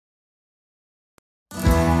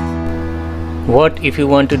What if you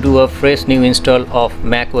want to do a fresh new install of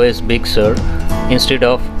Mac OS BigSur instead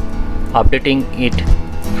of updating it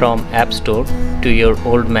from App Store to your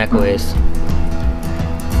old Mac OS?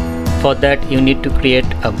 For that you need to create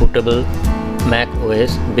a bootable Mac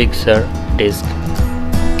OS BigSur disk.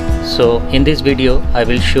 So in this video I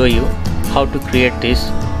will show you how to create this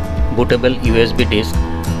bootable USB disk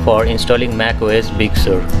for installing Mac OS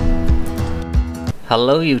BigSur.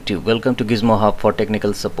 Hello YouTube, welcome to Gizmo Hub for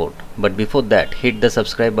technical support. But before that, hit the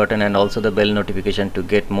subscribe button and also the bell notification to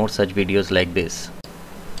get more such videos like this.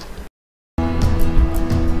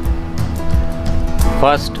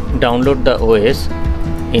 First, download the OS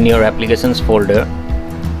in your applications folder.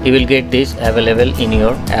 You will get this available in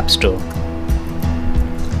your App Store.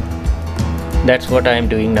 That's what I am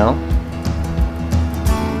doing now.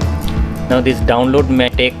 Now this download may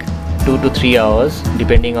take 2 to 3 hours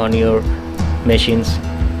depending on your machine's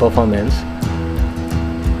performance,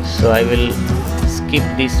 so I will skip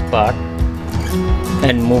this part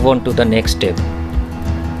and move on to the next step.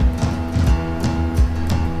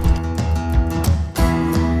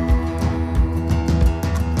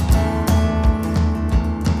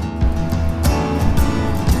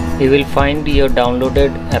 You will find your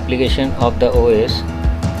downloaded application of the OS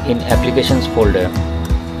in applications folder.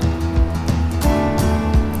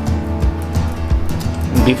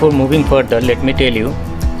 Before moving further, let me tell you,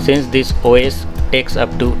 since this OS takes up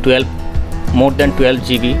to more than 12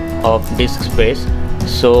 GB of disk space,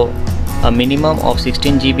 so a minimum of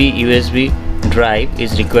 16 GB USB drive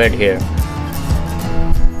is required here.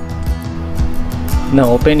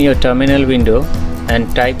 Now open your terminal window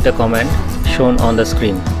and type the command shown on the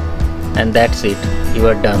screen, and that's it, you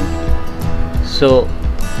are done. So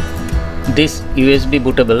this USB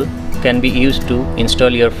bootable can be used to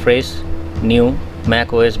install your fresh new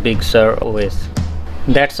Mac OS BigSur OS.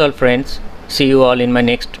 That's all friends. See you all in my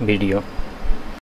next video.